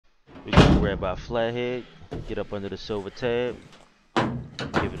We're gonna grab our flathead, get up under the silver tab,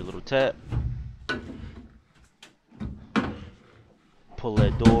 give it a little tap, pull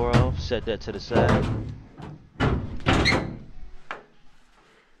that door off, set that to the side.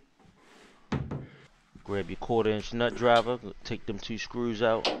 Grab your 1/4" nut driver, take them 2 screws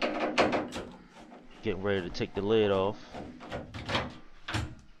out. Getting ready to take the lid off.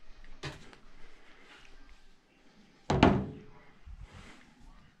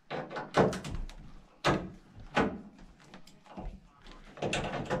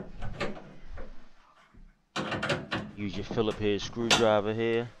 Use your Phillip head screwdriver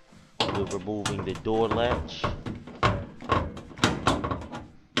here. We're removing the door latch.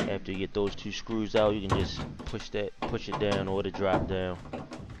 After you get those 2 screws out, you can just push it down or to drop down.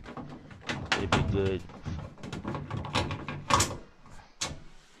 It'll be good.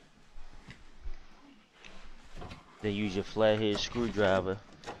 Then use your flathead screwdriver.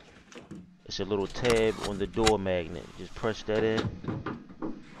 It's a little tab on the door magnet. Just press that in.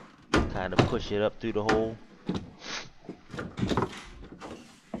 Kind of push it up through the hole.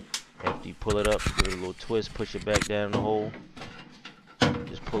 After you pull it up, give it a little twist, push it back down the hole.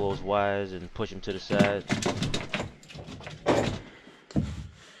 Just pull those wires and push them to the side.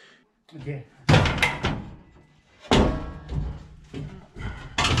 Okay.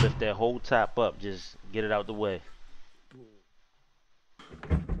 Lift that whole top up, just get it out the way.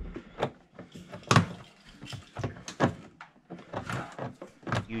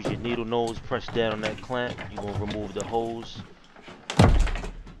 Use your needle nose, press down on that clamp. You're gonna remove the hose.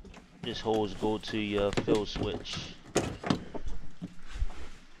 This hose go to your fill switch.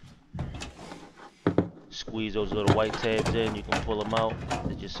 Squeeze those little white tabs in, you can pull them out.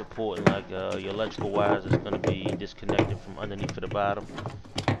 They're just supporting like your electrical wires is gonna be disconnected from underneath to the bottom.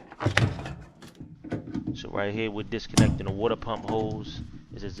 So right here we're disconnecting the water pump hose.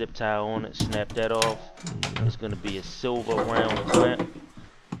 There's a zip tie on it, snap that off. It's gonna be a silver round clamp.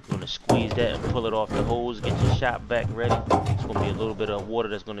 You're gonna squeeze that and pull it off the hose, get your shop vac ready. It's gonna be a little bit of water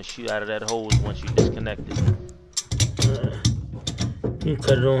that's gonna shoot out of that hose once you disconnect it. You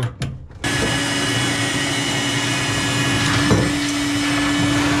cut it on.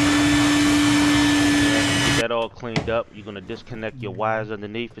 Get that all cleaned up. You're gonna disconnect your wires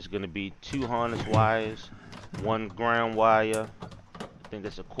underneath. It's gonna be 2 harness wires, 1 ground wire. I think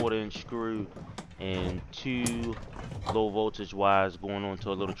that's a 1/4" screw, and 2 low voltage wires going on to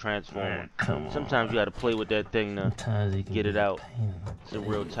a little transformer. Sometimes you gotta play with that thing to get it out. It's a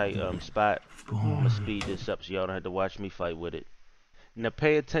real tight spot. I'm gonna speed this up so y'all don't have to watch me fight with it. Now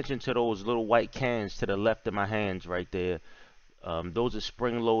pay attention to those little white cans to the left of my hands right there. Those are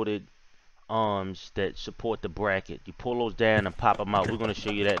spring-loaded arms that support the bracket. You pull those down and pop them out. We're gonna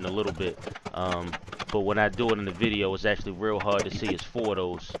show you that in a little bit. But when I do it in the video, it's actually real hard to see. It's 4 of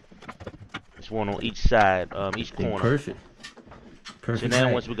those. It's 1 on each side, each corner. Perfect. Perfect. So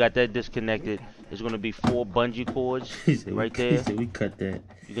now once we got that disconnected, there's gonna be 4 bungee cords right there. He said we cut that.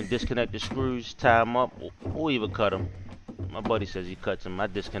 You can disconnect the screws, tie them up, or even cut them. My buddy says he cuts them. I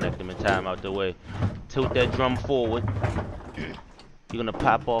disconnect them and tie them out the way. Tilt that drum forward. You're gonna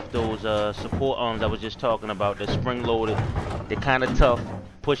pop off those support arms I was just talking about. They're spring loaded. They're kind of tough.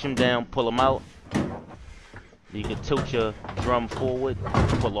 Push them down, pull them out. You can tilt your drum forward,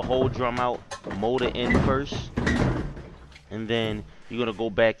 pull the whole drum out, motor in first, and then you're gonna go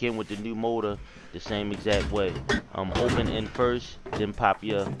back in with the new motor the same exact way. Open in first, then pop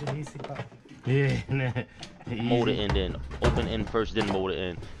your motor in, then open in first, then motor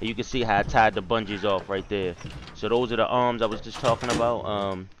in. And you can see how I tied the bungees off right there. So those are the arms I was just talking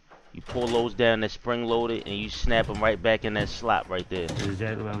about. You pull those down, they're spring loaded, and you snap them right back in that slot right there.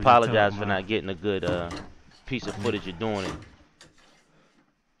 Apologize for not getting a good piece of footage of doing it.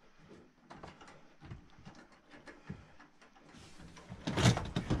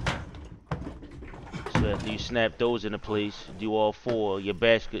 So after you snap those into place, do all 4, your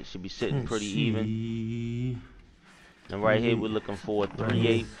basket should be sitting pretty even. And right here we're looking for a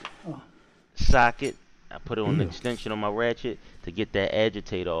 3/8 socket. I put it on the extension on my ratchet to get that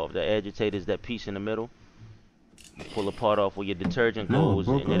agitator off. The agitator is that piece in the middle. You pull the part off where your detergent goes,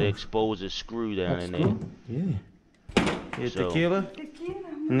 and it exposes a screw down in there. Yeah. So, Tequila?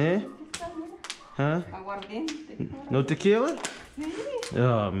 Né? Huh? No tequila?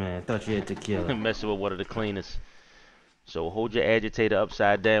 Oh man, I thought you had tequila. messing with one of the cleaners. So hold your agitator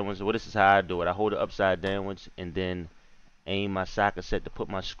upside downwards. Well, this is how I do it. I hold it upside downwards and then aim my socket set to put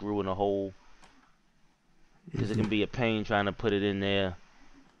my screw in the hole. Because it can be a pain trying to put it in there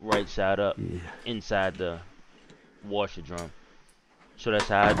right side up inside the washer drum. So that's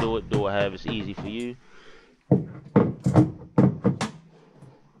how I do it. Do it however it's easy for you.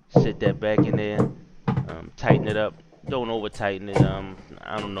 Sit that back in there. Tighten it up. Don't over tighten it.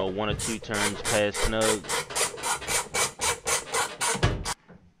 I don't know, 1 or 2 turns past snug.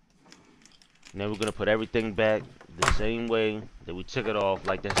 Now we're gonna put everything back the same way that we took it off,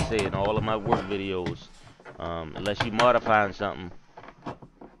 like I said in all of my work videos. Unless you modifying something,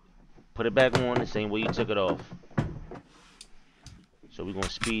 put it back on the same way you took it off. So we're gonna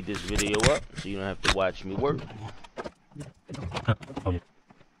speed this video up so you don't have to watch me work.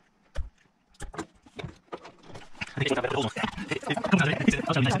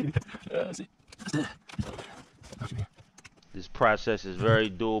 This process is very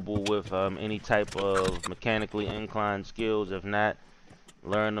doable with any type of mechanically inclined skills. If not,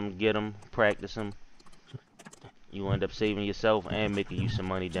 learn them, get them, practice them. You end up saving yourself and making you some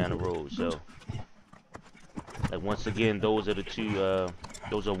money down the road. So, like, once again, those are the two.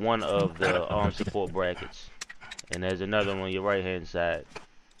 Those are one of the arm support brackets, and there's another one on your right hand side.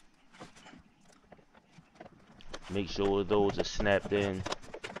 Make sure those are snapped in,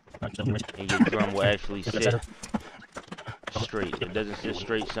 and your drum will actually sit straight. If it doesn't sit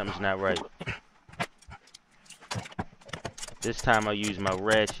straight, something's not right. This time I use my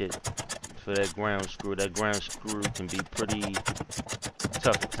ratchet for that ground screw. That ground screw can be pretty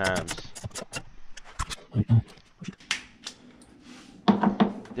tough at times.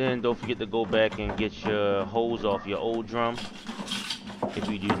 Then don't forget to go back and get your hose off your old drum. If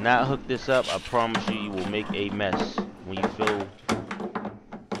you do not hook this up, I promise you, you will make a mess when you fill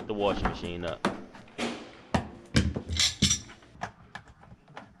the washing machine up.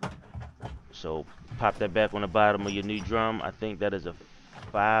 So pop that back on the bottom of your new drum. I think that is a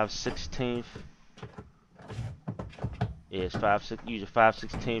 5/16. Yeah, it's 5/6. Use a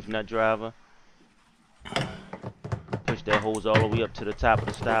 5/16 nut driver. Push that hose all the way up to the top of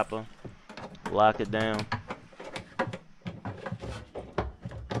the stopper. Lock it down.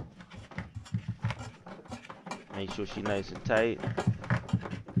 Make sure she's nice and tight.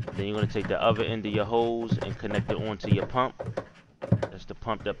 Then you're going to take the other end of your hose and connect it onto your pump. That's the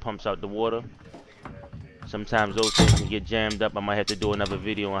pump that pumps out the water. Sometimes those things can get jammed up. I might have to do another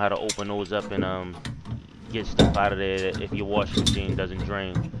video on how to open those up and get stuff out of there if your washing machine doesn't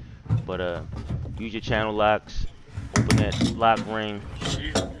drain. But use your channel locks. Open that lock ring.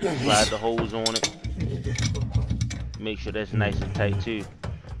 Slide the hose on it. Make sure that's nice and tight too.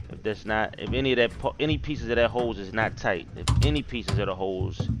 If that's not, if any pieces of that hose is not tight, if any pieces of the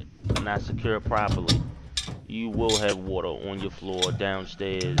hose are not secured properly, you will have water on your floor,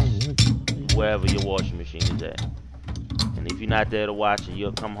 downstairs, wherever your washing machine is at. And if you're not there to watch it,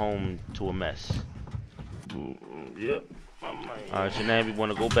 you'll come home to a mess. Yep. Alright, so now we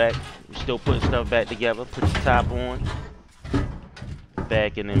want to go back. We're still putting stuff back together. Put the top on.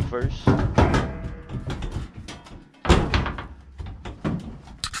 Back and in first.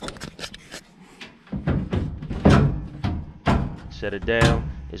 Set it down.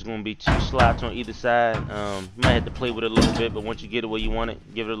 It's going to be 2 slots on either side. You might have to play with it a little bit, but once you get it where you want it,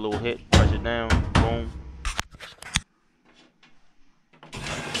 give it a little hit, press it down, boom.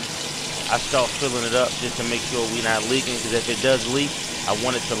 I start filling it up just to make sure we're not leaking, because if it does leak, I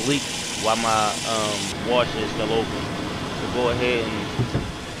want it to leak while my washer is still open. So go ahead and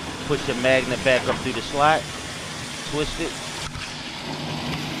push your magnet back up through the slot, twist it.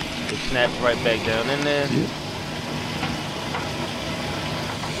 It snaps right back down in there.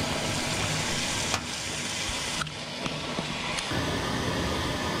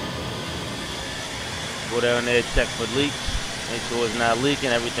 Go down there, check for leaks. Make sure it's not leaking.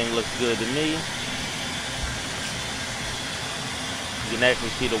 Everything looks good to me. You can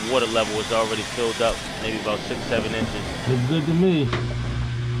actually see the water level is already filled up, maybe about 6-7 inches. Looks good to me.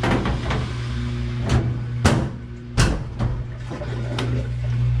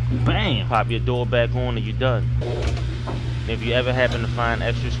 Bam! Pop your door back on and you're done. If you ever happen to find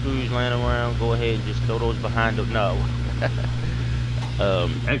extra screws laying around, go ahead and just throw those behind the... No.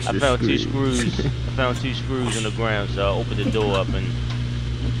 I found 2 screws. I found 2 screws in the ground, so I opened the door up, and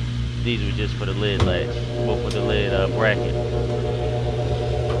these were just for the lid latch, well, for the lid bracket.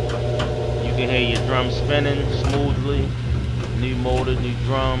 You can hear your drum spinning smoothly. New motor, new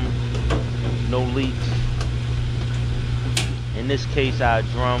drum, no leaks. In this case, our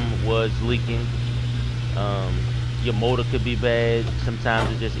drum was leaking. Your motor could be bad. Sometimes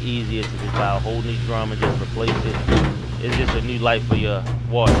it's just easier to just buy a whole new drum and just replace it. It's just a new life for your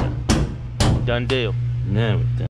washer. Done deal. Now we're done.